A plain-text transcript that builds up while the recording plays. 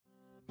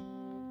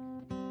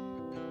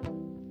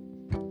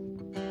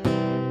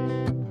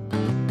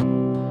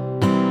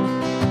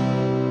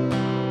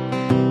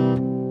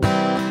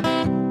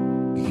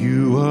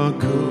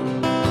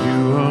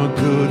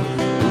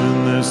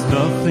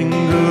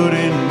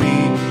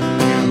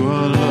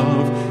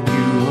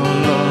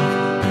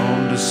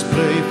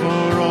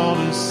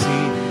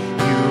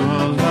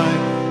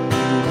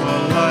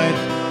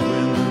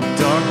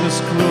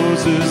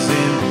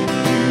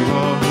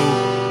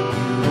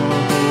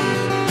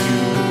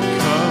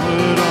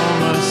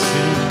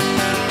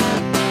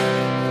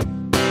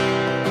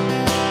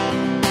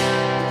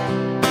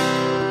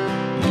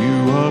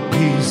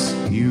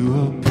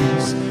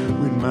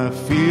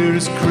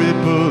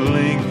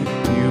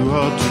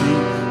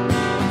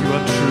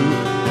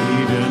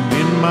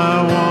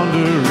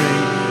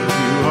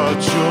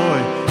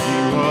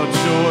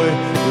joy.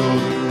 You're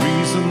the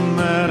reason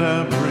that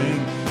I bring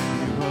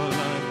you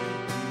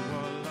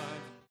alive.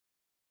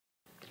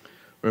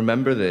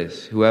 Remember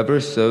this,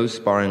 whoever sows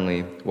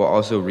sparingly will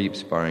also reap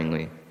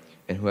sparingly,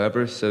 and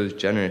whoever sows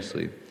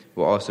generously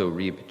will also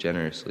reap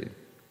generously.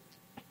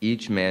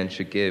 Each man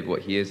should give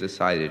what he has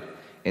decided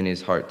in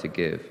his heart to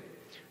give,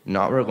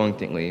 not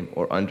reluctantly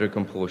or under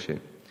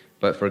compulsion,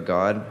 but for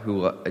God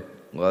who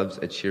loves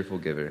a cheerful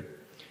giver.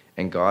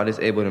 And God is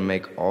able to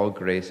make all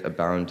grace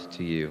abound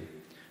to you,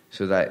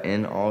 so that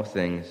in all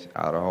things,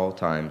 at all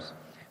times,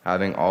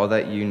 having all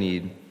that you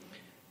need,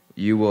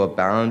 you will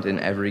abound in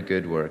every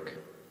good work.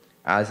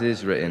 As it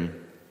is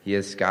written, He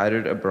has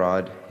scattered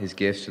abroad His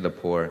gifts to the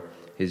poor,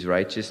 His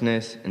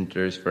righteousness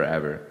endures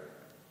forever.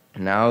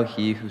 Now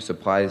He who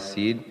supplies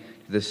seed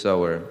to the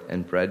sower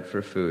and bread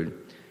for food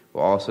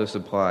will also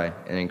supply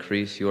and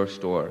increase your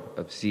store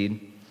of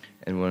seed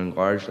and will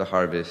enlarge the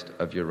harvest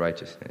of your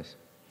righteousness.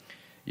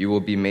 You will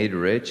be made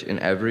rich in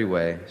every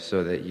way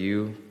so that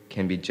you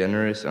can be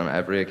generous on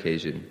every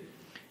occasion,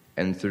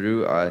 and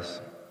through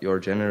us your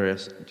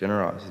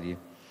generosity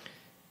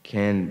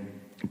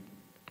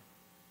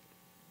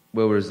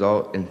will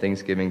result in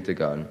thanksgiving to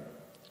God.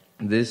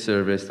 This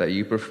service that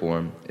you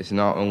perform is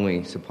not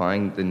only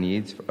supplying the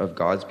needs of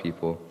God's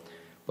people,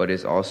 but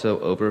is also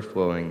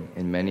overflowing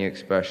in many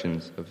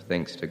expressions of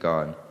thanks to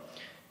God.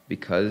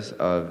 Because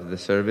of the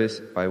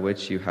service by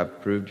which you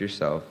have proved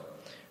yourself,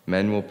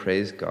 men will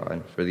praise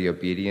God for the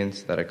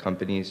obedience that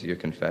accompanies your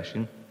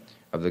confession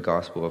of the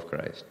gospel of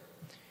Christ,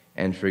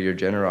 and for your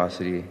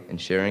generosity in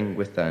sharing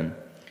with them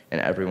and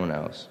everyone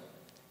else.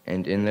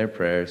 And in their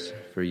prayers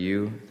for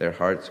you, their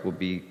hearts will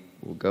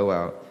go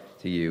out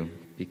to you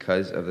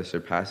because of the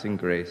surpassing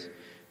grace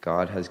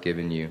God has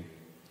given you.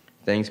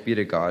 Thanks be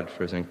to God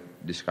for His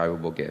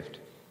indescribable gift.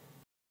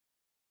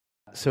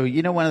 So,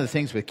 one of the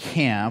things with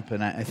camp,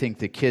 and I think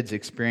the kids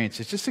experience,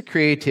 is just the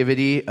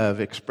creativity of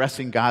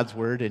expressing God's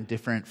word in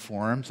different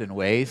forms and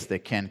ways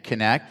that can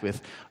connect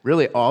with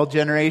really all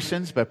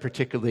generations, but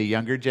particularly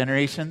younger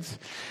generations.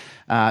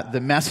 The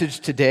message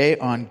today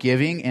on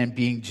giving and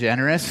being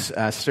generous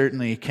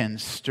certainly can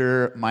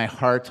stir my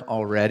heart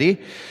already.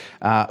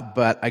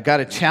 But I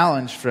got a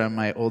challenge from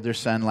my older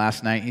son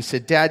last night. He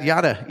said, "Dad, you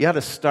ought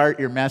to start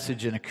your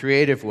message in a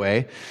creative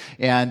way."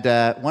 And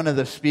one of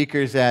the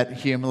speakers at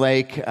Hume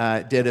Lake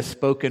did a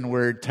spoken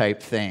word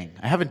type thing.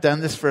 I haven't done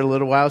this for a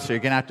little while, so you're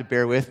going to have to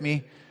bear with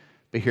me.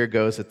 But here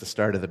goes at the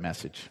start of the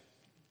message.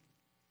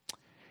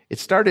 It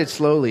started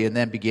slowly and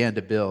then began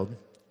to build,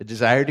 a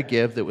desire to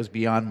give that was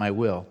beyond my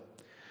will.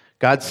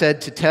 God said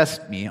to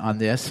test me on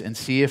this and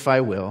see if I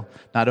will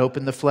not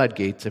open the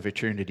floodgates of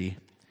eternity.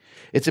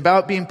 It's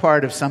about being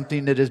part of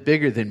something that is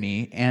bigger than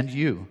me and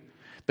you.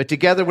 But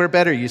together we're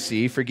better, you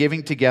see, for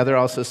giving together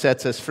also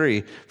sets us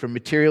free from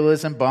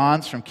materialism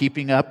bonds, from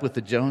keeping up with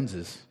the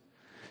Joneses.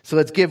 So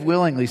let's give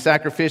willingly,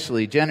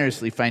 sacrificially,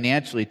 generously,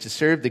 financially to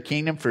serve the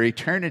kingdom for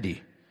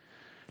eternity.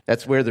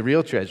 That's where the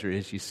real treasure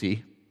is, you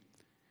see,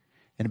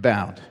 and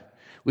abound.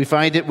 We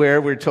find it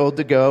where we're told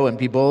to go and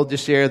be bold to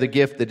share the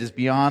gift that is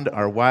beyond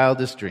our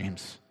wildest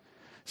dreams.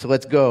 So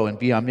let's go and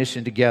be on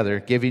mission together,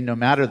 giving no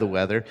matter the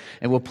weather,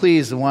 and we'll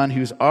please the one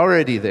who's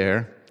already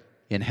there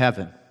in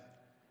heaven,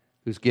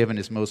 who's given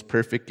His most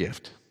perfect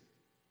gift.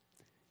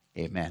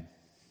 Amen.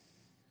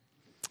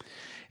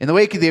 In the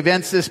wake of the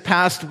events this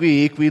past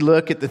week, we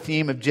look at the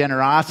theme of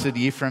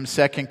generosity from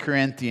 2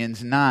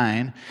 Corinthians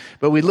 9,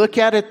 but we look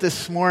at it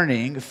this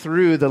morning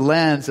through the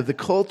lens of the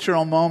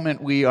cultural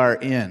moment we are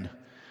in.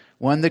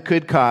 One that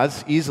could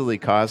easily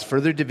cause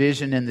further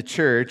division in the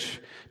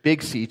church,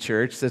 Big C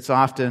church, that's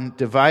often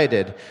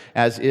divided,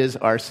 as is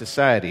our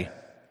society.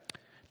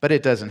 But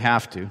it doesn't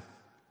have to.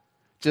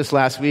 Just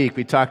last week,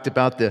 we talked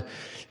about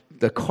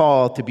the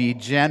call to be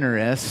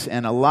generous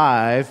and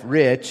alive,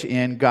 rich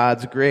in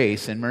God's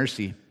grace and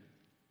mercy.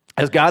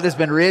 As God has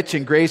been rich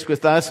in grace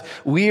with us,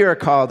 we are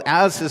called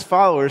as His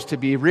followers to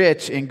be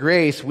rich in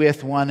grace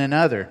with one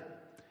another.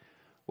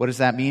 What does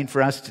that mean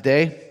for us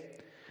today?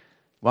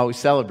 While we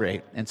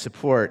celebrate and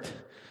support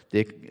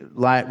the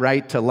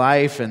right to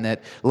life, and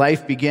that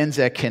life begins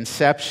at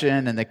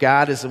conception, and that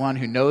God is the one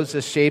who knows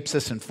us, shapes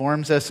us, and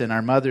forms us in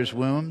our mother's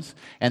wombs,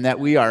 and that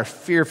we are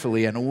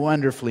fearfully and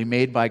wonderfully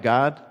made by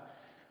God,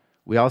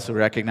 we also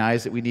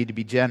recognize that we need to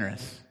be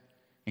generous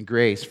in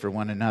grace for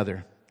one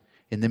another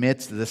in the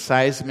midst of the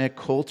seismic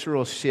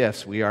cultural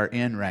shifts we are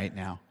in right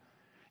now,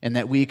 and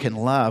that we can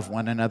love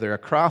one another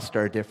across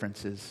our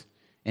differences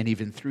and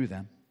even through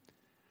them.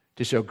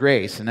 To show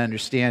grace and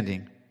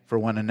understanding for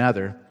one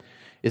another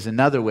is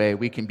another way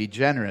we can be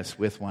generous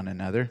with one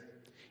another.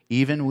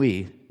 Even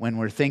we, when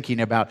we're thinking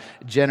about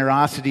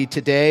generosity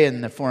today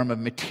in the form of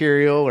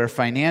material or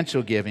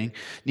financial giving,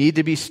 need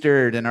to be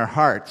stirred in our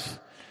hearts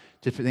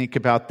to think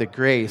about the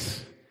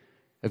grace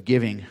of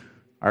giving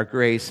our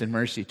grace and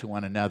mercy to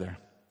one another.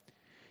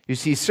 You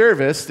see,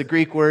 service, the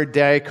Greek word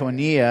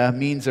diakonia,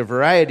 means a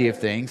variety of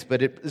things,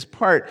 but it is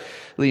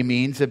partly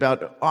means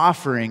about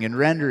offering and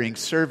rendering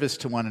service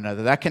to one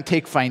another. That can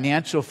take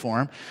financial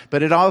form,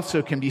 but it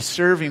also can be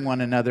serving one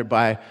another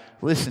by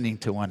listening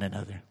to one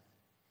another,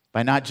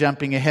 by not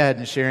jumping ahead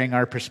and sharing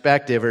our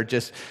perspective or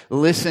just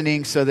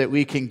listening so that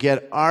we can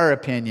get our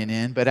opinion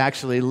in, but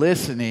actually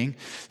listening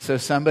so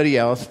somebody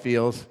else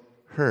feels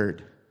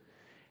heard.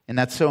 And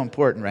that's so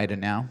important right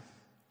now.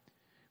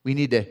 We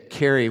need to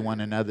carry one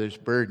another's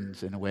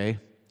burdens in a way.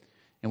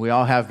 And we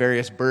all have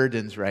various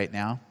burdens right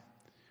now.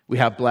 We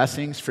have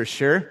blessings for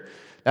sure.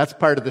 That's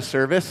part of the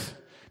service.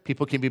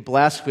 People can be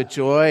blessed with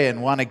joy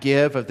and want to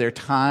give of their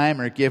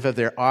time or give of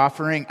their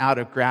offering out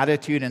of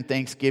gratitude and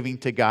thanksgiving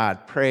to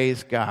God.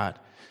 Praise God.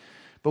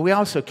 But we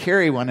also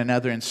carry one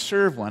another and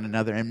serve one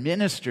another and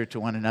minister to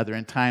one another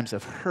in times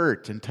of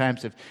hurt, in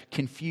times of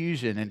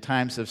confusion, in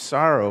times of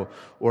sorrow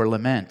or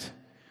lament.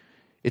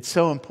 It's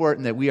so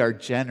important that we are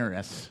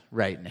generous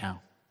right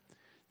now,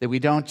 that we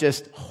don't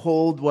just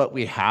hold what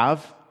we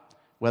have,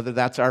 whether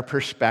that's our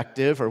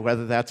perspective or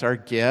whether that's our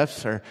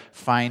gifts or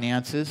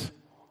finances,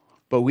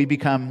 but we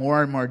become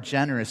more and more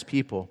generous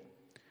people.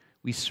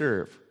 We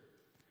serve.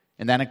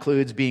 And that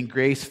includes being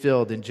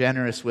grace-filled and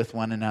generous with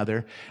one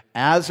another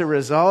as a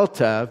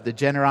result of the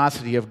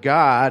generosity of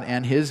God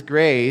and His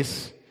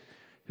grace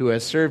who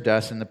has served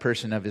us in the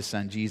person of His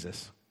Son,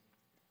 Jesus.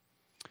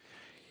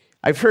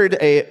 I've heard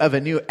of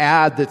a new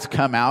ad that's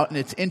come out, and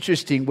it's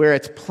interesting where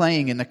it's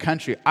playing in the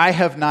country. I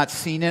have not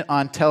seen it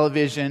on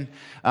television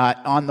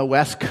on the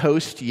West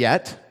Coast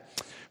yet.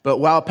 But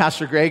while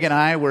Pastor Greg and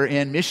I were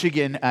in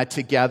Michigan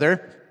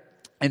together,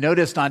 I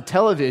noticed on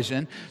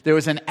television there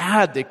was an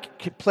ad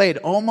that played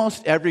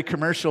almost every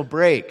commercial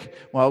break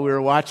while we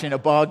were watching a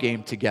ball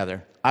game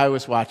together. I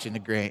was watching the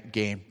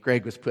game.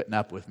 Greg was putting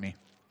up with me.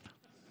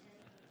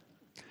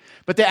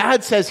 But the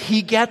ad says,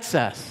 "He gets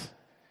us."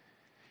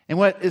 And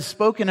what is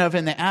spoken of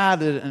in the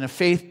ad, in a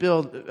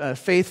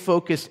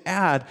faith-focused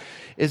ad,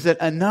 is that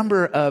a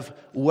number of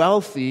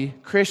wealthy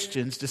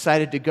Christians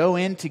decided to go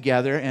in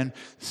together and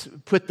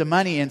put the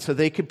money in so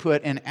they could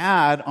put an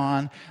ad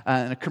on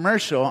a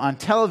commercial on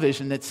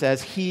television that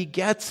says, "He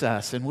gets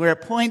us." And where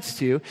it points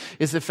to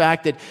is the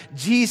fact that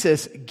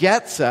Jesus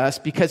gets us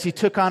because He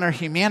took on our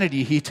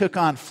humanity. He took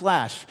on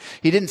flesh.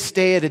 He didn't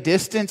stay at a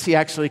distance. He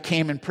actually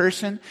came in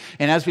person.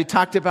 And as we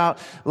talked about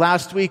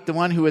last week, the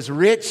one who was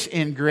rich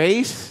in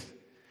grace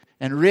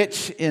and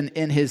rich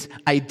in His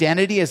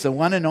identity as the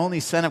one and only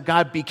Son of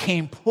God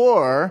became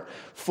poor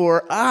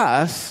for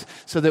us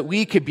so that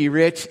we could be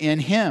rich in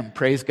Him.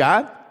 Praise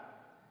God.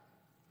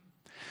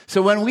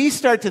 So when we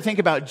start to think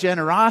about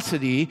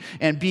generosity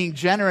and being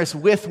generous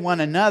with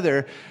one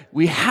another,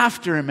 we have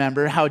to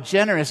remember how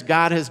generous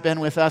God has been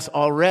with us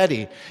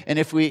already. And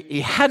if He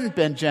hadn't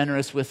been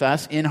generous with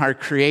us in our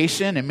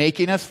creation and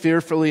making us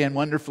fearfully and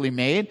wonderfully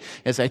made,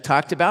 as I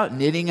talked about,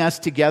 knitting us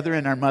together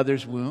in our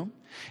mother's womb,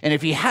 and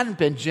if He hadn't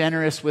been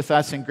generous with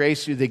us in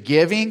grace through the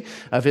giving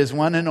of His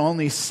one and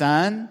only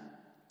Son,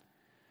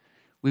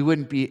 we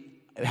wouldn't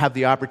have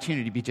the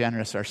opportunity to be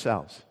generous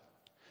ourselves.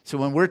 So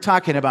when we're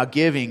talking about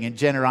giving and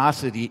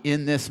generosity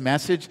in this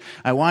message,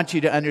 I want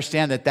you to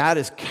understand that that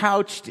is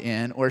couched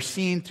in or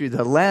seen through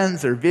the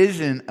lens or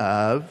vision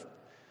of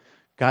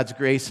God's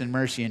grace and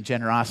mercy and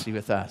generosity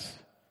with us.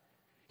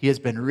 He has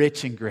been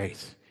rich in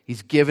grace.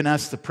 He's given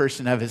us the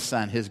person of His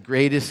Son, His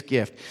greatest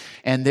gift.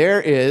 And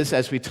there is,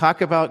 as we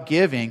talk about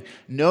giving,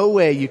 no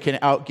way you can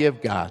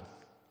outgive God.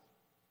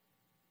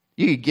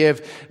 You can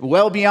give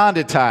well beyond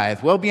a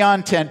tithe, well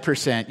beyond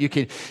 10%. You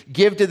can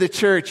give to the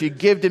church. You can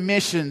give to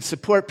missions,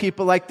 support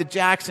people like the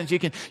Jacksons. You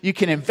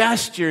can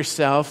invest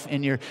yourself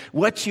in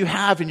what you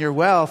have in your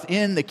wealth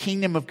in the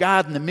kingdom of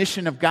God and the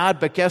mission of God.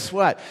 But guess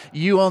what?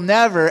 You will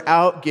never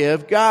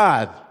outgive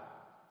God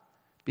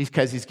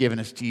because He's given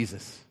us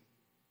Jesus.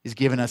 He's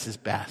given us His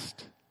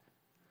best.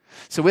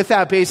 So with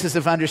that basis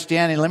of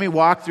understanding, let me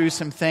walk through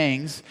some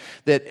things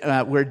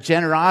that where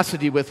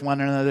generosity with one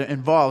another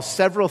involves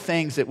several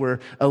things that were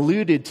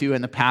alluded to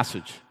in the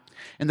passage.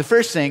 And the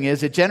first thing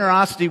is that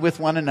generosity with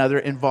one another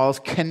involves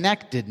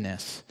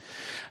connectedness.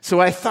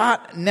 So I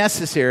thought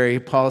necessary,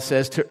 Paul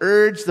says, to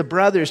urge the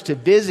brothers to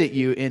visit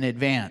you in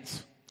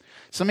advance.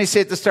 So let me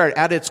say at the start,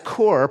 at its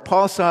core,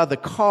 Paul saw the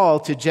call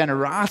to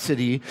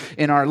generosity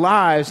in our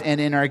lives and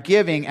in our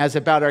giving as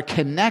about our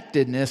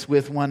connectedness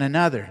with one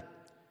another.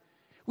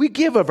 We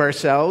give of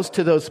ourselves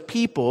to those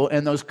people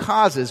and those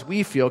causes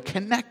we feel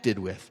connected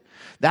with.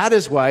 That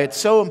is why it's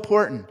so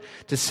important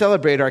to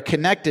celebrate our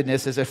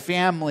connectedness as a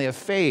family of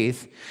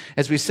faith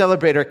as we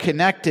celebrate our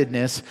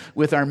connectedness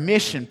with our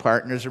mission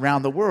partners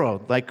around the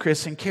world, like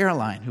Chris and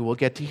Caroline, who we'll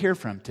get to hear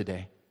from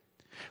today.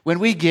 When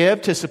we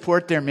give to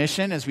support their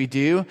mission, as we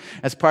do,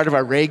 as part of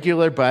our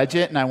regular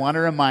budget, and I want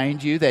to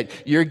remind you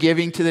that you're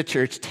giving to the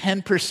church,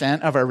 10%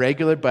 of our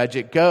regular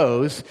budget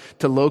goes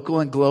to local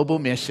and global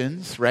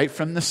missions right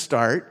from the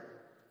start.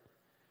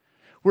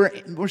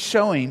 We're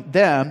showing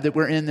them that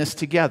we're in this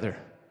together.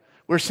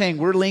 We're saying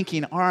we're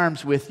linking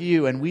arms with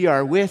you, and we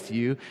are with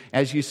you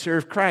as you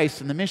serve Christ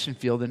in the mission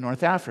field in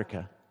North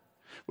Africa.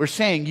 We're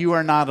saying you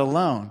are not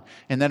alone,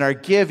 and that our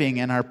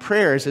giving and our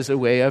prayers is a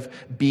way of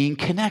being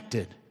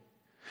connected.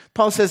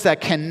 Paul says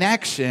that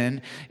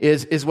connection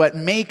is what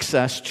makes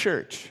us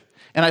church.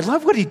 And I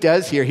love what he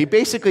does here. He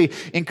basically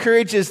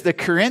encourages the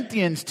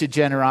Corinthians to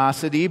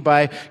generosity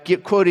by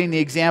quoting the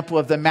example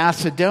of the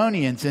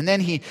Macedonians. And then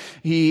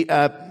he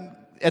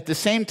at the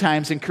same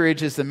time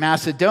encourages the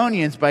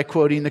Macedonians by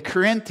quoting the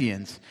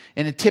Corinthians.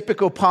 In a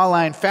typical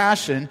Pauline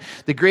fashion,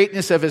 the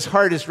greatness of his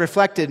heart is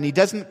reflected, and he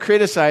doesn't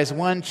criticize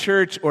one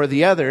church or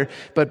the other,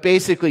 but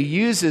basically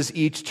uses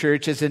each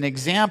church as an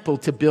example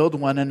to build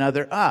one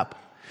another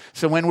up.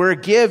 So when we're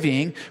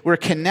giving, we're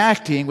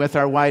connecting with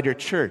our wider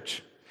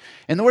church.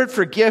 And the word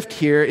for gift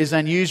here is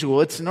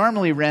unusual. It's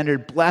normally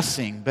rendered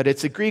blessing, but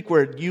it's a Greek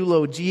word,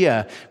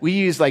 eulogia. We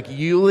use like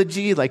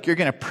eulogy, like you're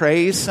going to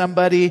praise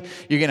somebody,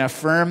 you're going to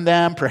affirm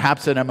them.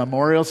 Perhaps at a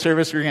memorial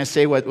service, you're going to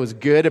say what was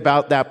good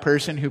about that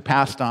person who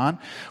passed on.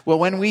 Well,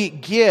 when we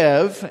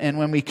give and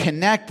when we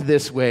connect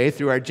this way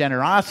through our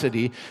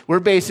generosity, we're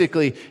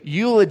basically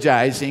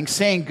eulogizing,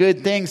 saying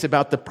good things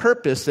about the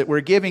purpose that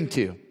we're giving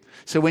to.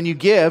 So when you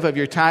give of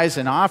your tithes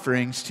and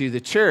offerings to the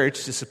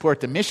church to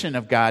support the mission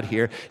of God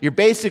here, you're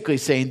basically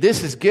saying,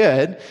 this is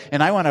good,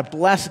 and I want to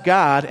bless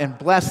God and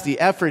bless the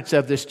efforts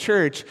of this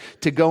church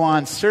to go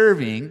on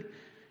serving,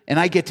 and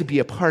I get to be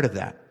a part of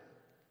that.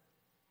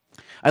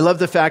 I love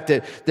the fact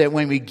that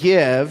when we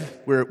give,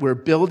 we're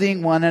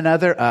building one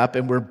another up,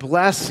 and we're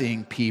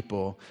blessing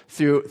people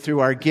through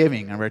our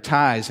giving, of our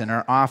tithes and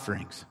our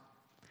offerings.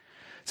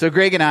 So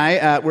Greg and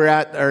I, we're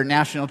at our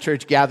national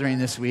church gathering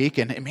this week,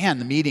 and man,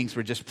 the meetings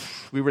were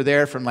we were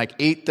there from like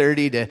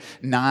 8:30 to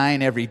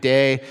 9 every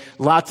day.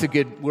 Lots of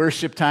good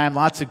worship time,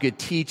 lots of good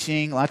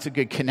teaching, lots of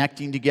good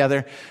connecting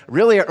together.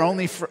 Really,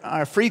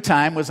 our free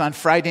time was on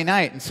Friday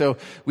night, and so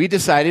we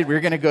decided we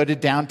were going to go to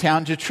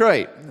downtown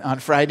Detroit on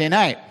Friday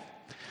night.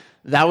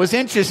 That was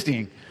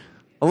interesting.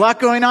 A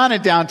lot going on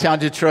in downtown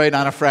Detroit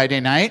on a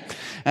Friday night.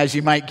 As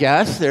you might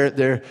guess,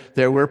 there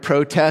were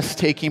protests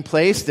taking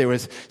place. There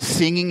was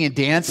singing and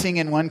dancing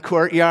in one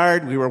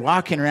courtyard. We were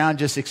walking around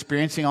just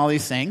experiencing all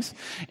these things.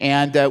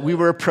 And we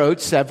were approached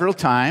several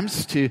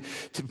times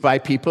by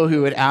people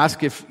who would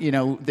ask if,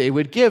 they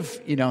would give,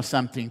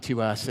 something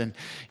to us.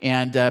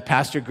 And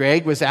Pastor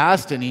Greg was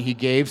asked, and he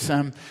gave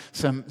some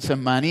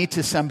money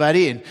to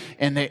somebody.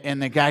 And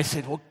the guy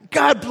said, "Well,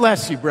 God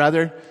bless you,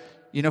 brother,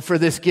 for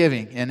this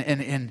giving."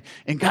 And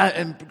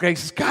Greg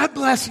says, "God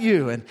bless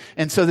you."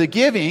 And so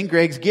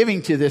Greg's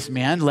giving to this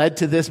man led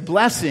to this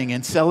blessing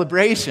and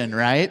celebration,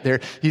 right?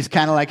 He's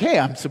kind of like, "Hey,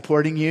 I'm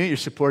supporting you, you're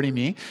supporting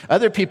me."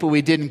 Other people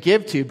we didn't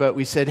give to, but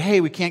we said,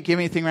 "Hey, we can't give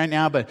anything right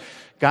now, but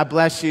God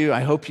bless you.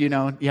 I hope you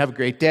have a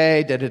great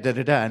day,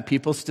 da-da-da-da-da." And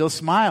people still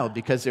smiled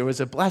because there was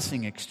a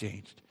blessing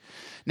exchanged.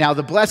 Now,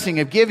 the blessing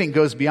of giving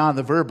goes beyond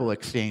the verbal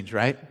exchange,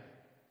 right?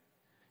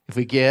 If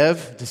we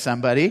give to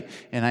somebody,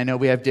 and I know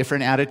we have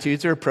different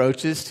attitudes or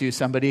approaches to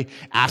somebody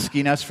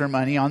asking us for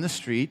money on the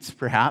streets,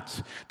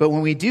 perhaps, but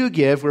when we do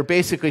give, we're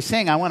basically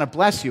saying, "I want to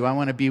bless you, I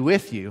want to be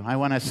with you, I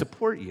want to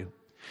support you."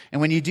 And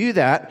when you do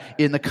that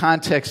in the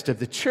context of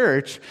the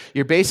church,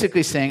 you're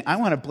basically saying, "I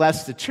want to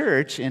bless the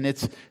church in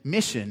its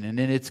mission and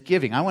in its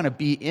giving. I want to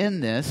be in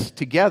this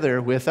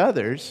together with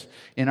others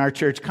in our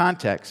church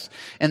context."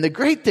 And the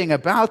great thing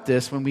about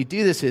this, when we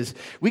do this, is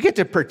we get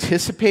to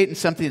participate in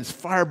something that's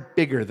far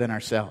bigger than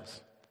ourselves.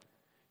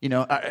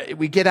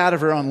 We get out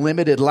of our own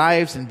limited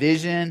lives and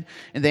vision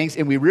and things,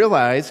 and we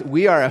realize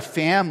we are a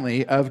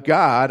family of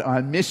God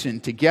on mission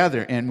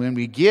together. And when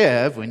we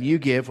give, when you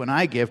give, when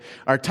I give,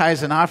 our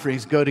tithes and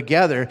offerings go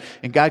together,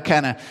 and God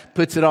kind of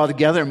puts it all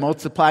together,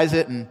 multiplies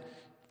it, and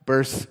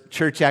births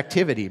church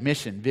activity,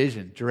 mission,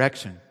 vision,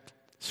 direction,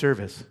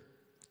 service.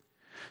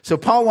 So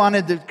Paul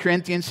wanted the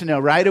Corinthians to know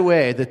right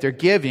away that their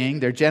giving,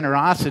 their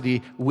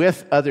generosity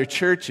with other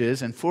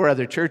churches and for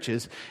other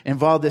churches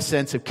involved a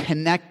sense of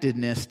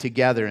connectedness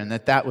together, and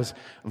that was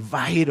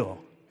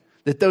vital.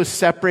 That those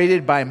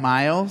separated by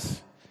miles,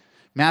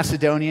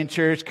 Macedonian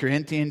church,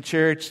 Corinthian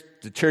church,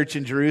 the church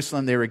in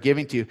Jerusalem they were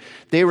giving to,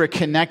 they were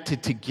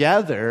connected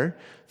together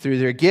through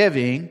their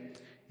giving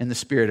in the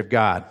Spirit of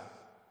God.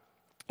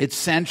 It's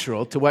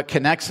central to what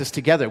connects us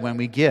together when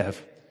we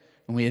give,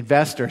 when we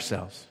invest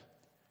ourselves.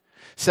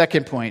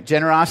 Second point,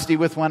 generosity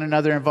with one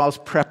another involves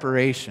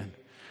preparation.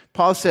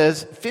 Paul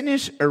says,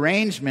 finish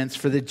arrangements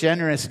for the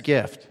generous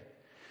gift.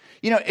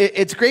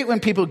 It's great when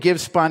people give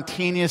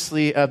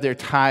spontaneously of their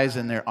tithes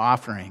and their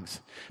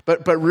offerings.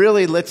 But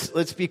really,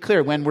 let's be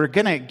clear. When we're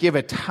going to give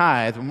a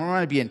tithe, when we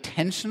want to be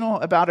intentional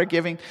about our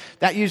giving,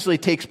 that usually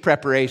takes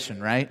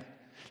preparation, right?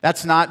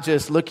 That's not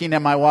just looking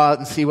at my wallet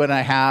and see what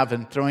I have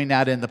and throwing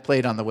that in the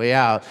plate on the way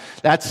out.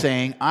 That's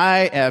saying,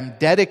 I am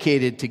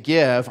dedicated to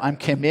give, I'm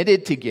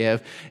committed to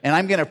give, and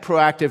I'm going to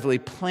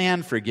proactively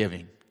plan for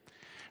giving.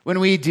 When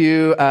we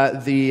do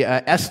the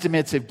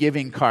estimates of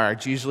giving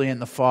cards, usually in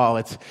the fall,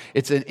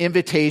 it's an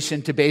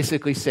invitation to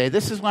basically say,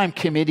 this is why I'm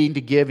committing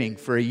to giving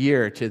for a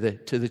year to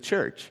the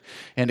church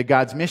and to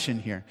God's mission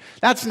here.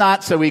 That's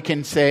not so we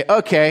can say,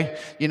 okay,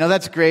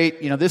 that's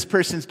great. This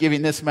person's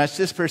giving this much,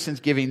 this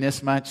person's giving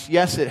this much.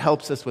 Yes, it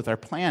helps us with our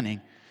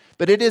planning,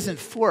 but it isn't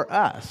for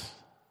us.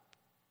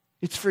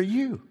 It's for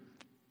you.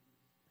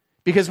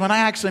 Because when I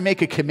actually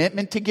make a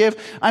commitment to give,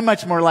 I'm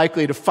much more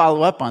likely to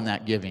follow up on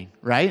that giving,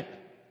 right?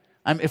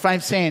 If I'm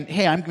saying,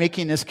 hey, I'm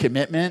making this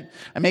commitment,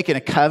 I'm making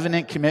a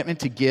covenant commitment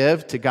to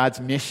give to God's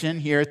mission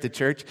here at the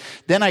church,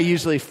 then I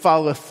usually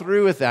follow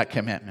through with that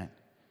commitment.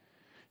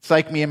 It's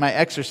like me and my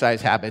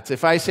exercise habits.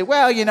 If I say,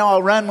 well,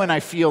 I'll run when I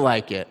feel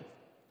like it,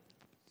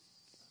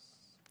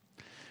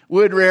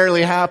 would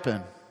rarely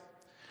happen.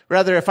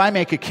 Rather, if I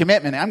make a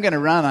commitment, I'm going to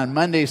run on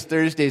Mondays,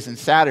 Thursdays, and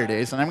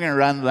Saturdays, and I'm going to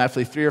run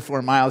roughly 3 or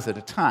 4 miles at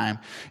a time,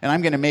 and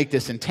I'm going to make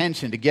this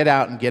intention to get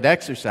out and get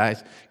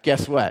exercise,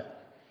 guess what?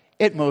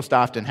 It most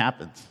often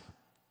happens.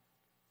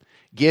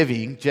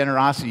 Giving,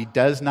 generosity,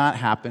 does not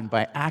happen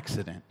by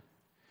accident.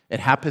 It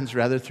happens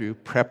rather through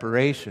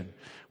preparation,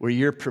 where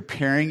you're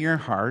preparing your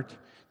heart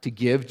to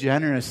give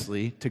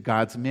generously to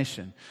God's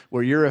mission,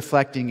 where you're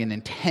reflecting an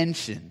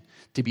intention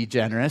to be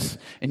generous,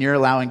 and you're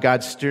allowing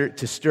God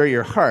to stir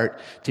your heart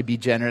to be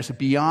generous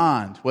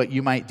beyond what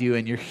you might do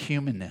in your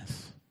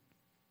humanness.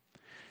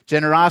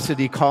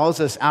 Generosity calls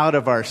us out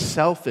of our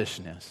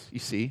selfishness, you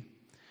see.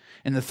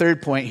 And the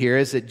third point here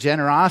is that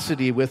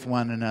generosity with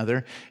one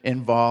another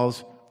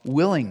involves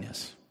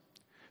willingness.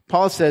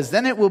 Paul says,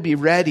 then it will be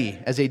ready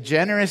as a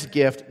generous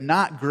gift,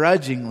 not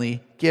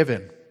grudgingly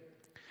given.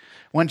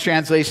 One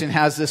translation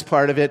has this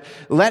part of it,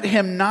 let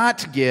him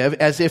not give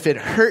as if it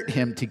hurt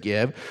him to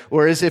give,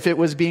 or as if it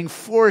was being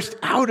forced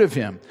out of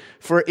him,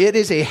 for it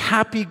is a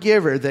happy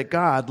giver that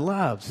God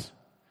loves.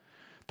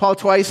 Paul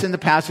twice in the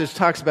passage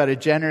talks about a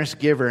generous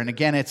giver, and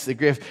again, it's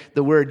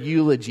the word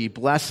eulogy,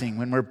 blessing.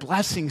 When we're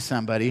blessing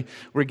somebody,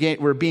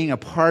 we're being a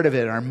part of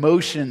it. Our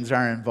emotions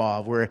are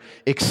involved. We're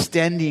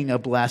extending a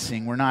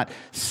blessing. We're not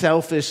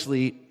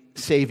selfishly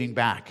saving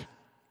back.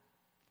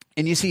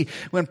 And you see,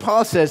 when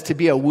Paul says to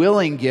be a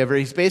willing giver,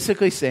 he's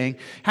basically saying,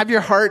 have your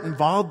heart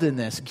involved in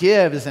this.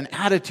 Give as an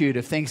attitude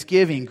of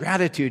thanksgiving,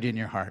 gratitude in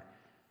your heart.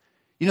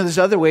 There's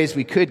other ways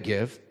we could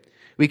give.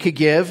 We could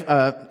give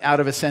out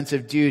of a sense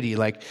of duty,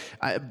 like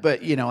I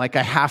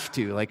have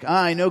to.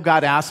 I know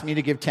God asked me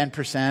to give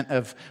 10%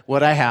 of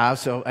what I have,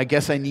 so I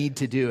guess I need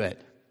to do it.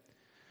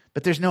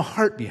 But there's no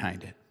heart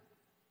behind it.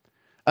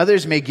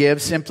 Others may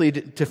give simply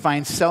to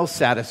find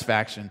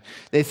self-satisfaction.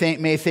 They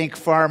may think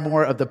far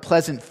more of the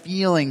pleasant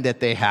feeling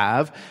that they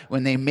have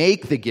when they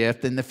make the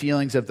gift than the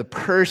feelings of the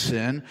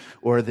person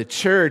or the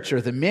church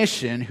or the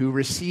mission who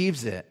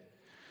receives it.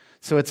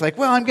 So it's like,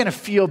 well, I'm going to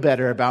feel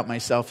better about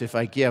myself if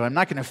I give. I'm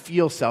not going to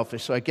feel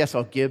selfish, so I guess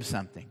I'll give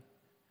something.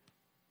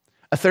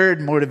 A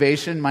third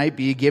motivation might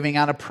be giving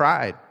out of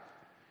pride.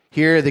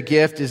 Here, the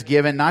gift is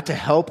given not to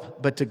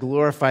help, but to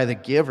glorify the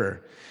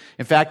giver.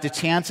 In fact, the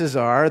chances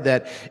are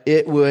that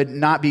it would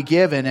not be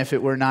given if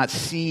it were not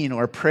seen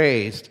or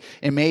praised.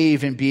 It may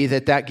even be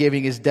that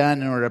giving is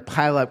done in order to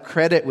pile up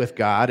credit with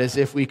God, as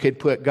if we could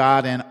put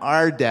God in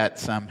our debt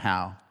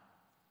somehow.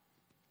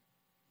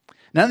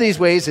 None of these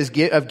ways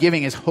of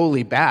giving is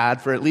wholly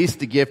bad, for at least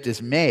the gift is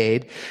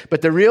made.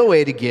 But the real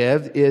way to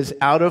give is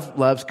out of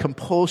love's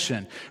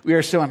compulsion. We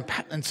are so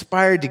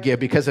inspired to give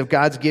because of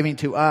God's giving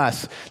to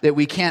us that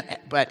we can't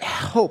but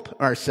help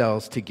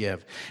ourselves to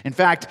give. In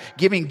fact,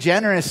 giving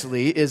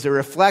generously is a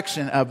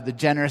reflection of the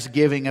generous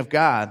giving of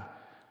God.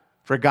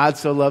 For God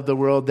so loved the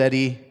world that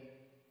he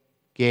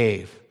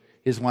gave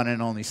his one and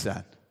only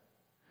Son.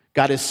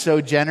 God is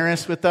so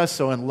generous with us,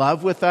 so in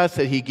love with us,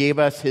 that he gave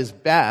us his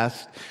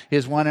best,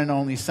 his one and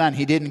only Son.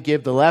 He didn't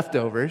give the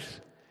leftovers.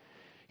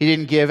 He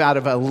didn't give out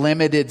of a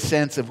limited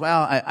sense of,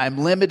 well, I'm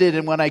limited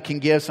in what I can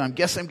give, so I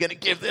guess I'm going to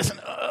give this.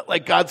 And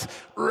like God's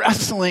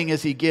wrestling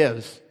as he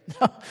gives.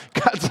 No,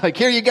 God's like,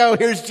 here you go,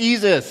 here's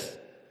Jesus.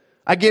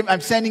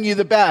 I'm sending you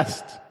the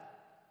best.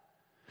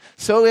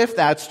 So if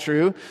that's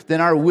true,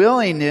 then our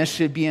willingness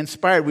should be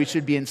inspired. We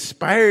should be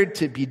inspired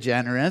to be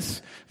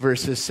generous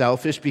versus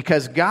selfish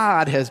because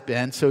God has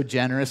been so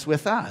generous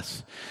with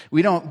us.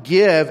 We don't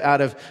give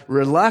out of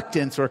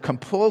reluctance or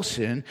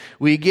compulsion.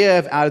 We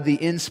give out of the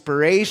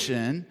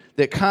inspiration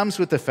that comes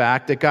with the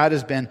fact that God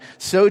has been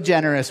so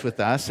generous with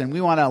us, and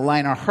we want to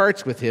align our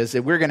hearts with his,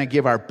 that we're going to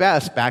give our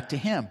best back to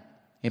him.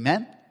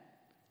 Amen?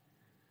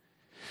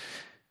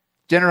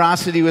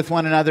 Generosity with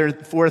one another,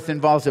 fourth,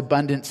 involves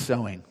abundant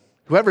sowing.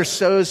 Whoever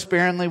sows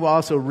sparingly will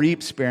also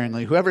reap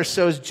sparingly. Whoever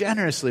sows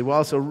generously will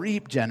also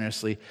reap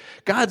generously.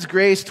 God's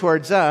grace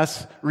towards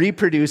us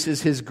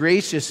reproduces his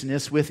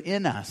graciousness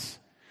within us.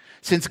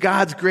 Since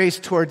God's grace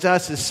towards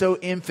us is so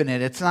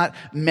infinite, it's not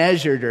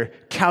measured or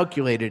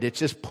calculated, it's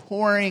just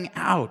pouring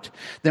out,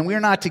 then we're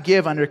not to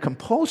give under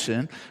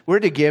compulsion.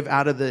 We're to give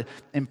out of the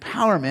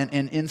empowerment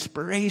and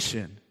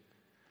inspiration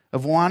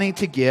of wanting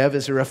to give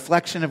as a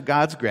reflection of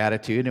God's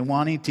gratitude and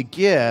wanting to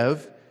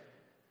give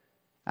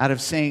out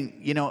of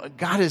saying,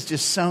 God has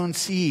just sown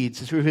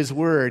seeds through his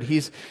word.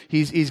 He's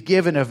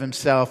given of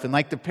himself. And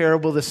like the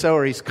parable of the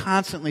sower, he's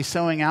constantly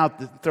throwing out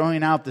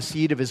the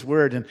seed of his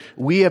word. And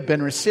we have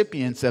been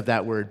recipients of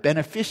that word,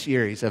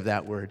 beneficiaries of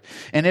that word.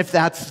 And if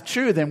that's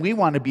true, then we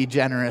want to be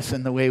generous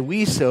in the way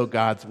we sow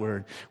God's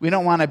word. We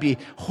don't want to be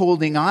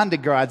holding on to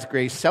God's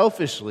grace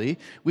selfishly.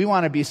 We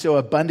want to be so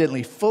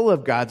abundantly full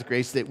of God's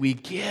grace that we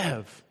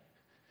give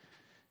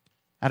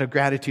out of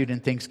gratitude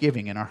and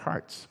thanksgiving in our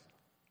hearts.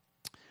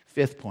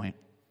 Fifth point,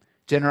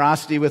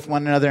 Generosity with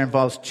one another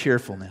involves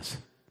cheerfulness.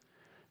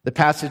 The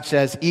passage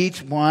says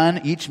each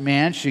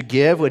man should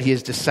give what he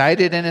has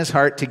decided in his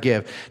heart to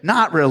give,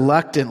 not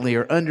reluctantly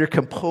or under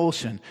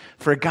compulsion,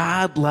 for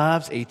God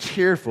loves a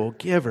cheerful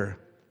giver.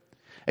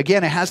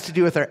 Again, it has to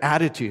do with our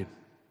attitude.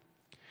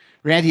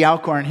 Randy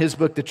Alcorn, in his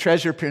book, The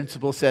Treasure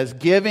Principle, says,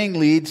 giving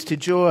leads to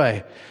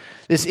joy.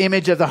 This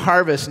image of the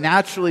harvest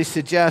naturally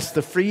suggests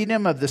the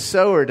freedom of the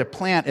sower to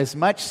plant as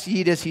much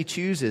seed as he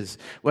chooses,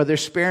 whether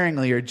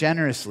sparingly or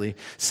generously.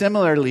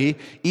 Similarly,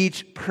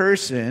 each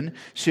person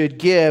should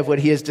give what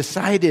he has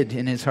decided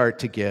in his heart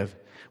to give.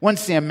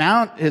 Once the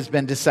amount has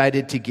been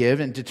decided to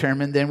give and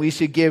determined, then we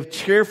should give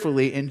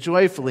cheerfully and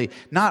joyfully,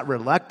 not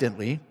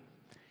reluctantly.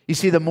 You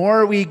see, the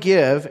more we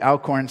give,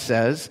 Alcorn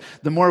says,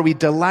 the more we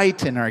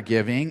delight in our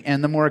giving,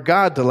 and the more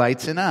God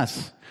delights in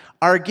us.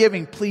 Our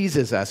giving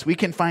pleases us. We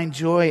can find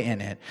joy in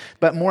it.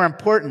 But more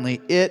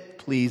importantly, it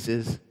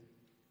pleases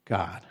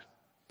God.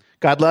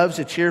 God loves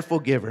a cheerful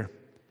giver.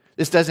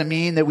 This doesn't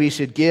mean that we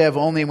should give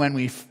only when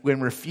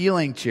we're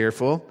feeling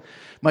cheerful.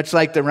 Much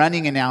like the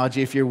running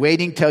analogy, if you're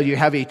waiting till you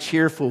have a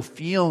cheerful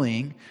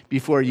feeling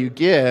before you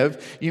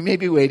give, you may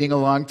be waiting a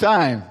long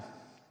time.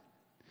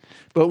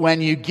 But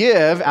when you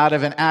give out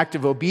of an act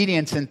of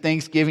obedience and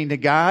thanksgiving to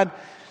God,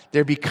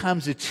 there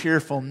becomes a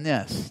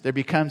cheerfulness. There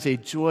becomes a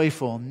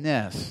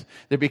joyfulness.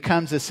 There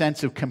becomes a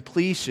sense of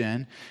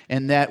completion,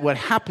 and that what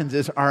happens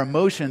is our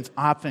emotions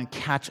often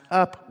catch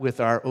up with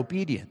our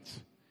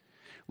obedience.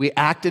 We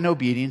act in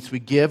obedience. We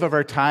give of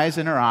our tithes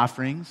and our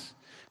offerings.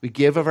 We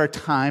give of our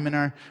time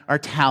and our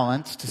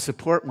talents to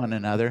support one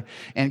another.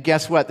 And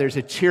guess what? There's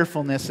a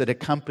cheerfulness that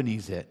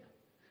accompanies it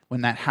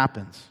when that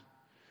happens.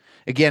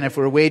 Again, if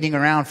we're waiting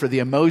around for the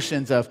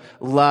emotions of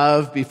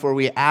love before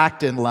we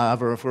act in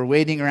love, or if we're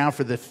waiting around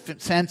for the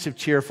sense of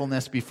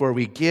cheerfulness before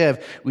we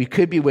give, we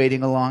could be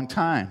waiting a long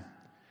time.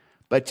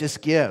 But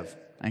just give,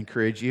 I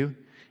encourage you,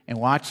 and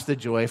watch the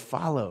joy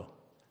follow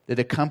that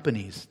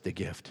accompanies the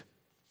gift.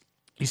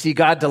 You see,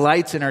 God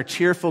delights in our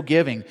cheerful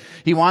giving.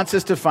 He wants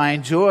us to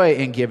find joy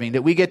in giving,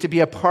 that we get to be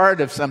a part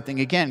of something,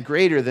 again,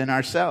 greater than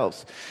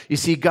ourselves. You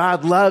see,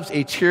 God loves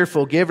a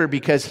cheerful giver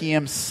because he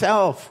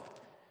himself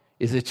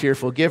is a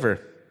cheerful giver.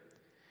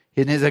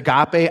 In his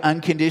agape,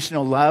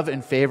 unconditional love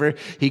and favor,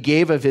 he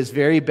gave of his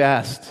very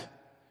best.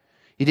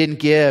 He didn't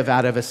give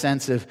out of a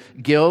sense of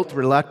guilt,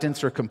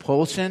 reluctance, or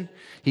compulsion.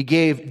 He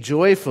gave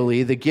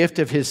joyfully the gift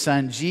of his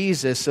son,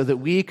 Jesus, so that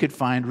we could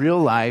find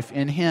real life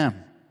in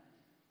him.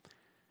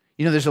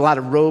 You know, there's a lot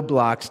of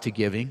roadblocks to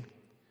giving.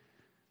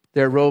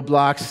 There are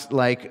roadblocks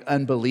like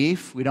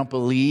unbelief. We don't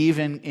believe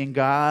in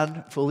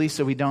God fully,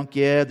 so we don't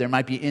give. There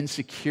might be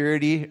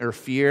insecurity or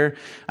fear.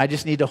 I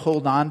just need to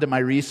hold on to my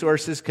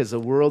resources because the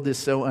world is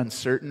so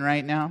uncertain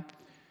right now.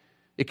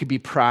 It could be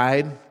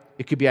pride.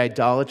 It could be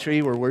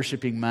idolatry. We're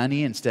worshiping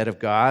money instead of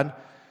God.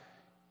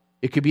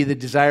 It could be the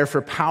desire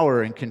for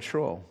power and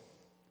control.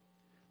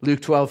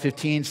 Luke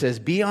 12:15 says,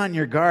 "Be on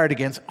your guard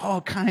against all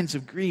kinds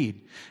of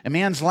greed. A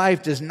man's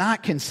life does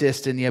not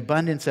consist in the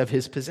abundance of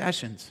his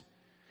possessions."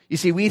 You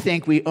see, we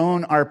think we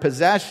own our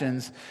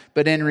possessions,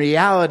 but in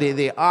reality,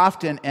 they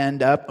often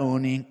end up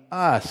owning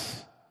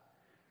us.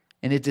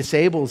 And it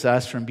disables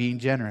us from being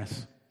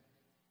generous.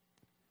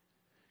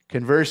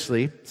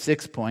 Conversely,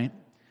 6th point,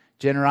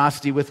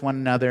 generosity with one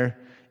another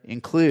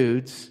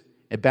includes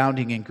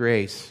abounding in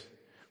grace.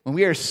 When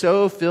we are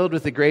so filled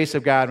with the grace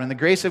of God, when the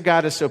grace of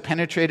God has so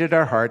penetrated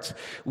our hearts,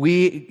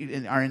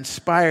 we are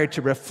inspired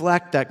to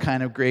reflect that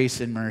kind of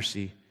grace and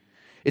mercy.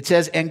 It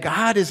says, "And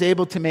God is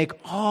able to make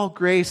all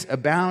grace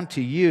abound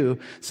to you,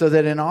 so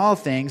that in all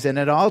things and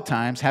at all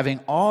times,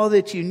 having all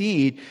that you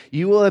need,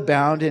 you will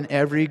abound in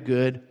every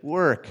good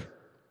work."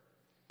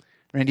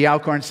 Randy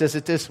Alcorn says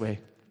it this way: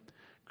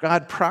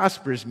 "God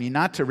prospers me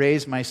not to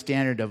raise my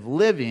standard of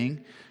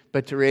living,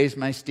 but to raise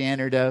my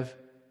standard of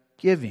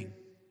giving."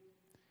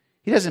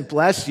 He doesn't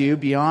bless you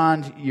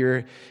beyond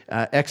your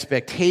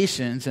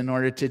expectations in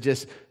order to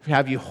just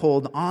have you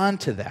hold on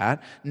to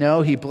that.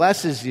 No, he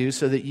blesses you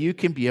so that you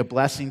can be a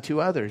blessing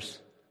to others.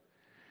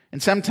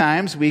 And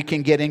sometimes we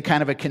can get in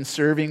kind of a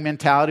conserving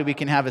mentality. We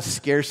can have a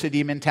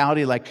scarcity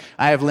mentality, like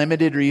I have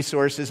limited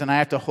resources and I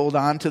have to hold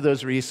on to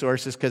those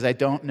resources because I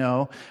don't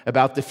know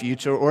about the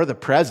future or the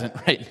present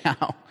right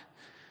now.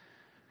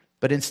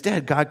 But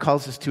instead, God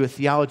calls us to a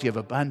theology of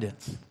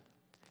abundance.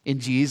 In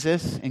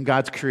Jesus, in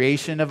God's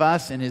creation of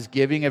us, in his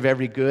giving of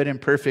every good and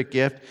perfect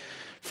gift,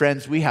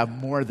 friends, we have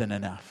more than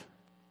enough.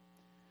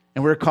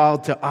 And we're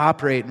called to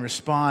operate and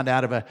respond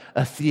out of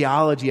a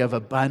theology of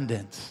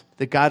abundance.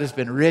 That God has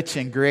been rich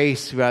in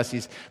grace to us.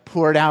 He's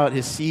poured out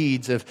his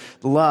seeds of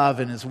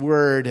love and his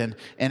word and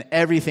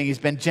everything. He's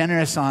been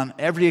generous on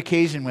every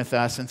occasion with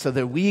us, and so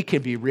that we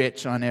can be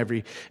rich on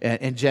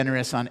and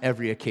generous on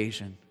every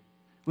occasion.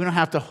 We don't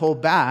have to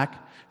hold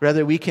back.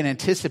 Rather, we can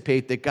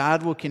anticipate that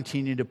God will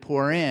continue to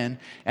pour in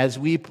as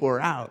we pour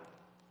out.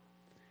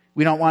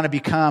 We don't want to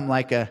become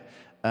like a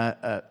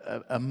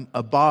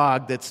a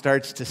bog that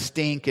starts to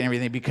stink and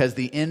everything because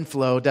the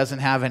inflow doesn't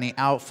have any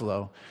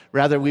outflow.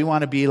 Rather, we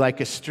want to be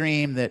like a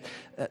stream that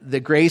the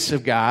grace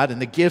of God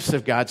and the gifts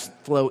of God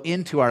flow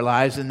into our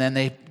lives, and then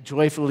they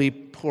joyfully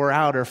pour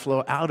out or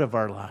flow out of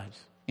our lives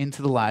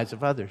into the lives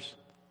of others.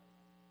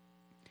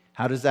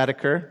 How does that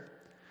occur?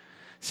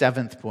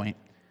 7th point.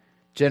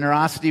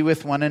 Generosity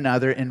with one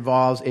another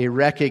involves a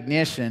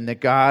recognition that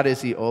God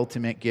is the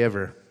ultimate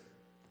giver.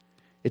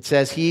 It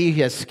says, He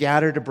has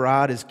scattered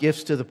abroad His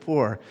gifts to the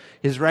poor.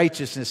 His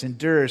righteousness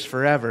endures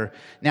forever.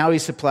 Now He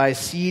supplies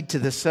seed to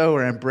the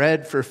sower and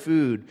bread for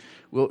food,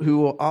 who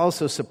will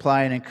also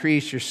supply and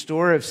increase your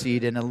store of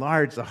seed and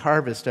enlarge the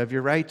harvest of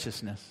your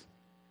righteousness.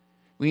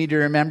 We need to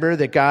remember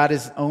that God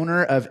is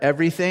owner of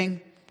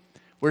everything.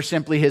 We're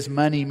simply His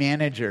money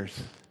managers.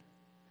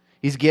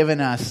 He's given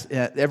us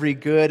every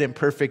good and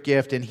perfect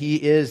gift, and He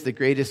is the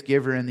greatest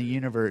giver in the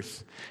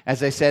universe.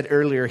 As I said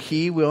earlier,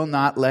 He will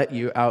not let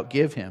you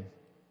outgive Him.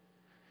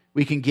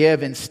 We can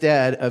give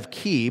instead of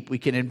keep. We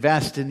can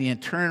invest in the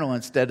eternal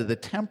instead of the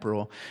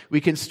temporal.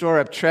 We can store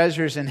up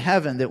treasures in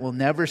heaven that will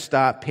never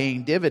stop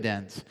paying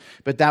dividends.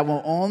 But that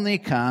will only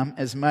come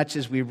as much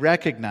as we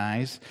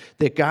recognize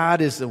that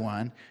God is the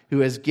one who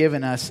has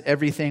given us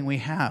everything we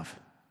have.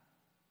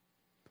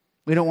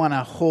 We don't want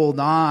to hold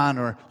on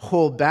or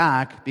hold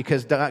back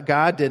because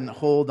God didn't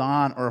hold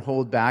on or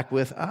hold back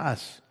with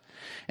us.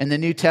 And the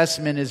New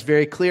Testament is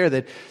very clear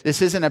that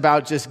this isn't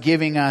about just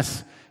giving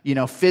us,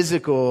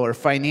 physical or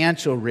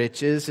financial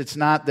riches. It's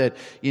not that,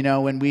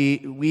 when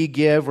we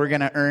give, we're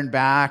going to earn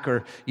back,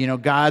 or,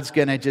 God's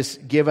going to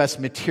just give us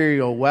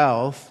material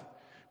wealth.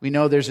 We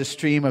know there's a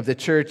stream of the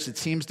church that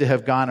seems to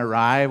have gone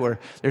awry, where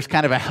there's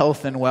kind of a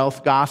health and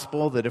wealth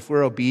gospel that if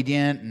we're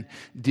obedient and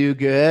do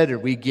good or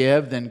we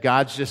give, then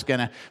God's just going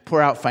to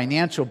pour out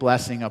financial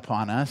blessing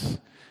upon us.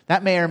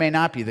 That may or may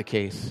not be the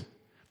case.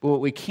 But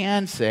what we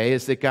can say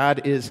is that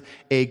God is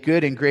a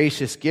good and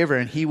gracious giver,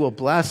 and He will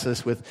bless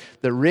us with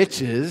the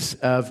riches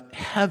of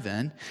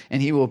heaven,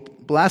 and He will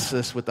bless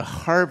us with the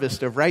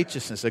harvest of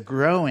righteousness, a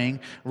growing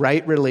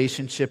right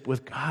relationship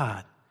with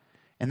God.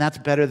 And that's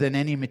better than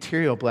any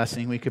material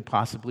blessing we could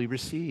possibly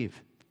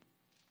receive.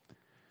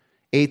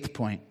 8th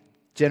point,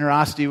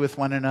 generosity with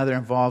one another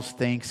involves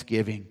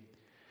thanksgiving.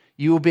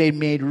 You will be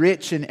made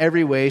rich in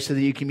every way so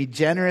that you can be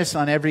generous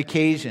on every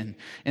occasion.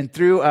 And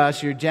through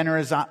us, your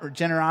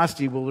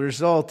generosity will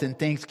result in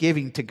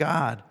thanksgiving to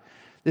God.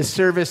 This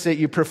service that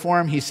you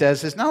perform, he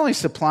says, is not only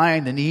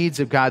supplying the needs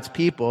of God's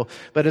people,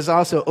 but is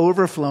also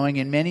overflowing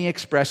in many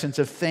expressions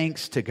of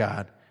thanks to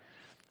God.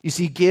 You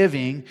see,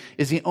 giving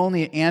is the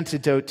only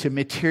antidote to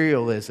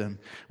materialism.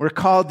 We're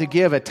called to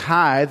give a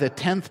tithe, a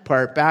 10th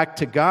part, back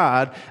to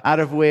God out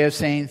of a way of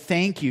saying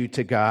thank you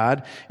to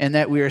God, and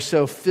that we are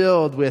so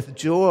filled with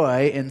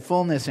joy and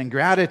fullness and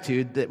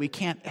gratitude that we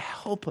can't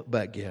help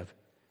but give.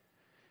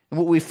 And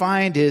what we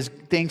find is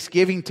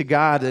thanksgiving to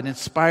God that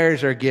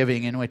inspires our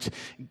giving, and which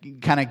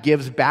kind of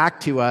gives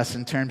back to us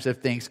in terms of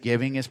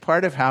thanksgiving, is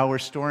part of how we're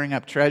storing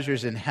up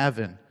treasures in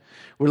heaven.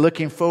 We're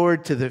looking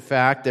forward to the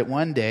fact that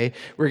one day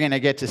we're going to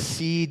get to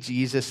see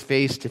Jesus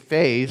face to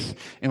face,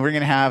 and we're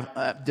going to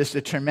have just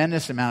a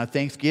tremendous amount of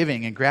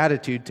thanksgiving and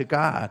gratitude to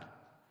God.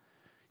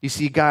 You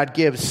see, God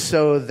gives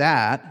so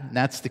that, and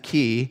that's the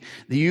key,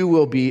 that you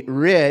will be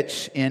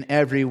rich in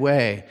every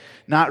way.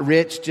 Not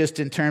rich just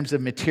in terms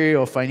of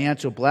material,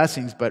 financial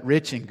blessings, but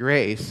rich in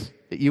grace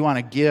that you want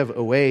to give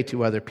away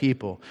to other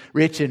people.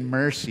 Rich in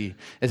mercy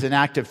as an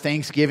act of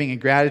thanksgiving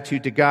and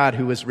gratitude to God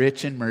who was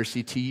rich in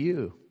mercy to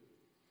you.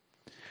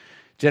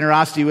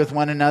 Generosity with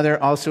one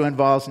another also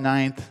involves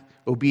 9th,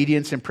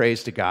 obedience and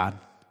praise to God.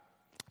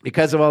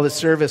 Because of all the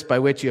service by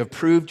which you have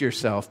proved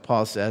yourself,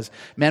 Paul says,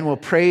 men will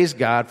praise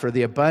God for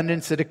the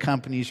abundance that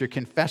accompanies your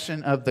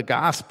confession of the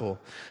gospel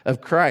of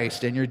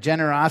Christ and your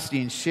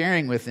generosity in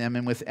sharing with them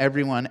and with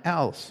everyone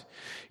else.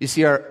 You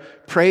see, our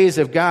praise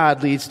of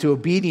God leads to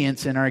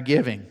obedience in our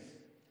giving.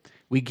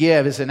 We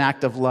give as an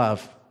act of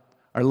love.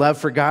 Our love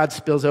for God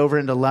spills over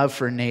into love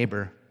for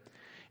neighbor.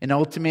 And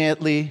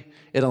ultimately,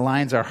 it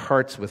aligns our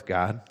hearts with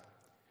God.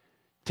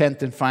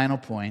 10th and final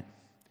point,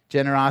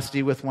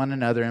 generosity with one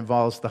another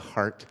involves the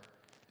heart.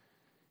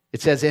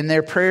 It says, in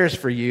their prayers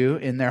for you,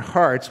 in their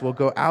hearts will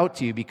go out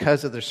to you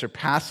because of the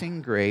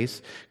surpassing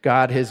grace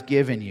God has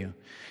given you.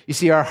 You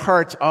see, our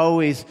hearts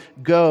always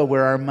go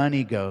where our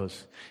money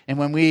goes. And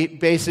when we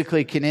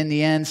basically can, in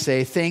the end,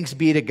 say, thanks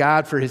be to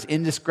God for His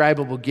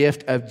indescribable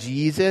gift of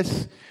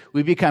Jesus,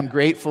 we become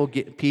grateful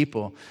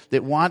people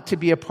that want to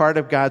be a part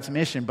of God's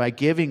mission by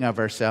giving of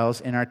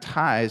ourselves in our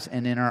tithes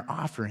and in our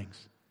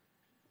offerings.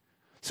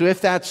 So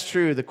if that's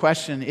true, the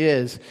question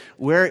is,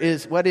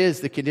 what is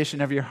the condition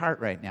of your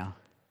heart right now?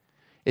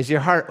 Is your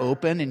heart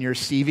open and you're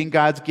receiving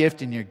God's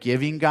gift and you're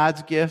giving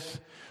God's gifts?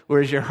 Or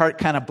is your heart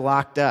kind of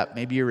blocked up?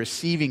 Maybe you're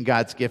receiving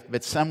God's gift,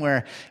 but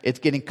somewhere it's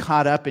getting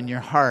caught up in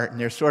your heart,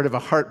 and there's sort of a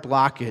heart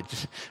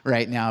blockage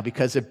right now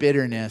because of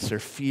bitterness or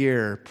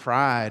fear or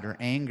pride or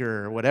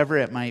anger or whatever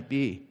it might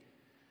be.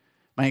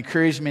 My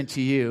encouragement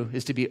to you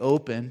is to be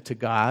open to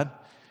God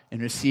in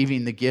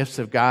receiving the gifts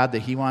of God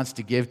that he wants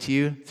to give to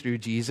you through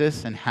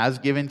Jesus and has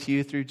given to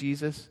you through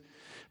Jesus,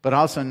 but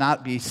also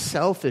not be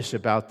selfish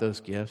about those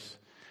gifts,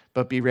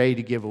 but be ready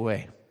to give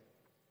away.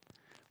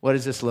 What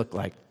does this look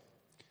like?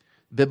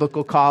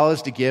 Biblical call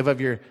is to give of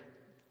your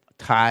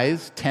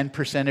tithes,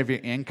 10% of your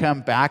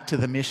income, back to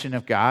the mission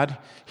of God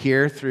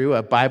here through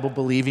a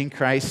Bible-believing,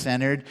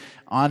 Christ-centered,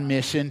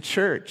 on-mission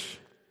church.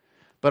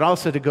 But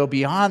also to go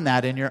beyond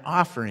that in your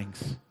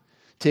offerings,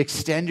 to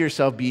extend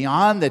yourself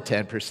beyond the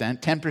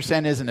 10%.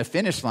 10% isn't a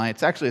finish line.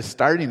 It's actually a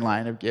starting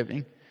line of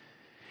giving.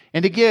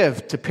 And to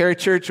give to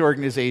parachurch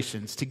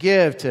organizations, to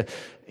give to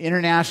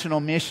international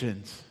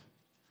missions.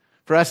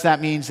 For us,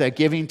 that means that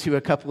giving to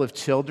a couple of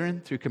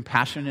children through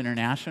Compassion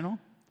International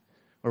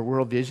or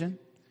World Vision,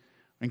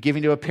 and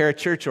giving to a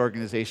parachurch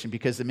organization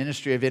because the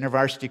ministry of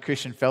InterVarsity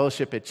Christian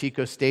Fellowship at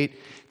Chico State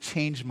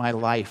changed my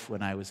life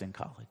when I was in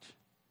college.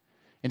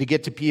 And to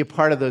get to be a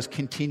part of those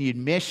continued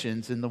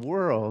missions in the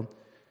world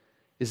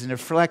is an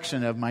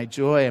reflection of my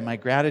joy and my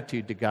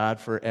gratitude to God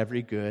for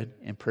every good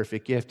and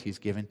perfect gift he's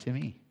given to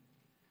me.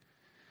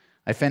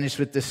 I finished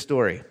with this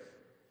story.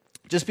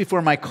 Just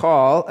before my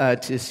call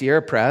to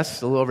Sierra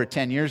Press, a little over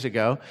 10 years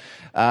ago,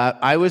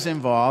 I was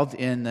involved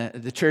in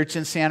the church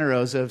in Santa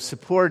Rosa of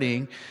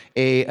supporting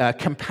a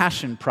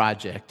compassion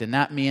project. And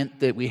that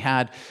meant that we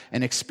had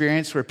an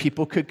experience where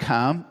people could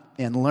come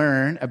and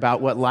learn about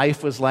what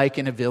life was like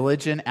in a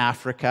village in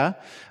Africa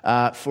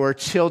for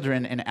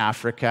children in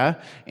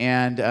Africa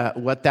and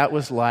what that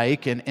was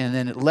like. And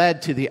then it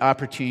led to the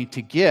opportunity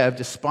to give,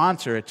 to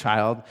sponsor a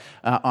child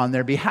on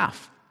their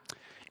behalf.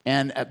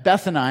 And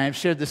Beth and I have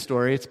shared this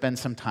story. It's been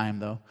some time,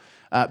 though.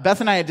 Beth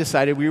and I had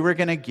decided we were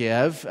going to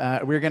give,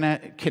 we were going to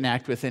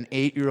connect with an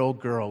 8-year-old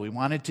girl. We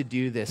wanted to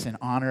do this in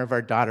honor of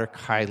our daughter,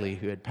 Kylie,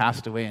 who had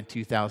passed away in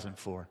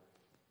 2004.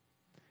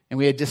 And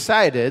we had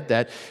decided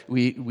that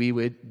we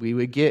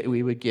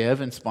would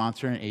give and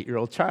sponsor an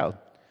 8-year-old child.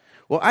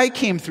 Well, I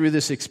came through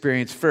this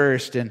experience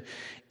first, and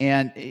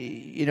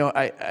you know,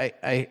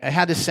 I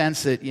had a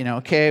sense that, you know,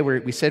 okay,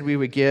 we said we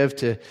would give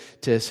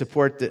to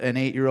support an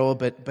 8-year-old,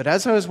 but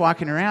as I was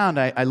walking around,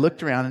 I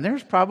looked around, and there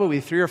was probably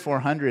 300 or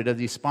 400 of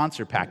these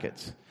sponsor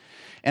packets.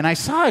 And I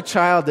saw a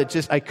child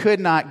that I could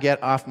not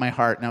get off my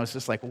heart, and I was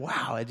just like,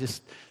 wow,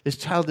 this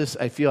child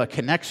I feel a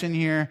connection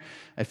here,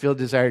 I feel a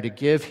desire to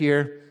give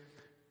here.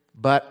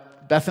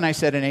 But Beth and I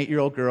said an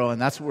 8-year-old girl,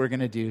 and that's what we're going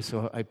to do.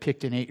 So I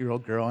picked an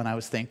 8-year-old girl, and I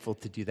was thankful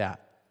to do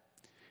that.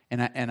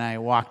 And I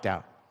walked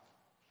out.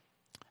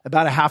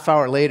 About a half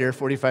hour later,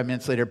 45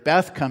 minutes later,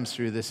 Beth comes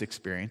through this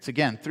experience.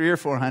 Again, 300 or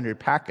 400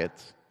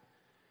 packets.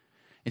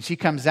 And she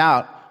comes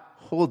out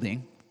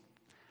holding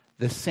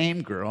the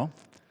same girl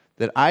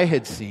that I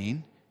had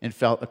seen and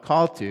felt a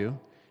call to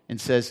and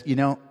says, you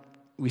know,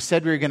 we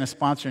said we were going to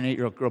sponsor an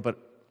 8-year-old girl, but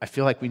I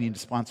feel like we need to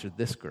sponsor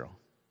this girl.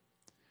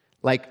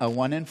 Like a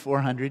 1 in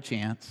 400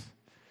 chance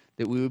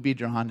that we would be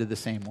drawn to the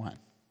same one.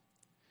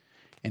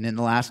 And in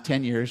the last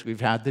 10 years, we've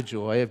had the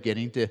joy of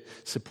getting to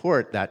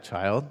support that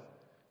child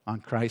on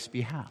Christ's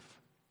behalf.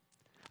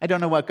 I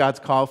don't know what God's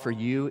call for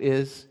you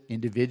is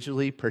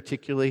individually,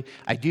 particularly.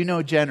 I do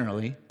know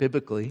generally,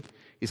 biblically,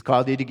 He's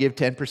called you to give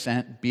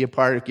 10%, be a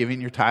part of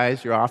giving your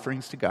tithes, your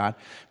offerings to God.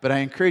 But I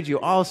encourage you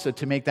also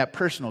to make that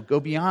personal.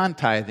 Go beyond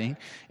tithing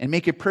and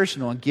make it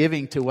personal and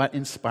giving to what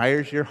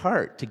inspires your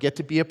heart, to get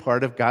to be a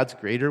part of God's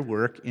greater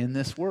work in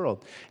this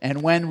world.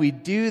 And when we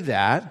do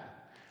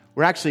that,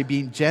 we're actually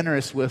being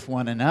generous with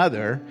one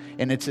another,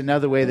 and it's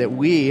another way that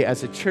we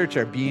as a church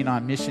are being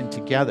on mission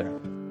together.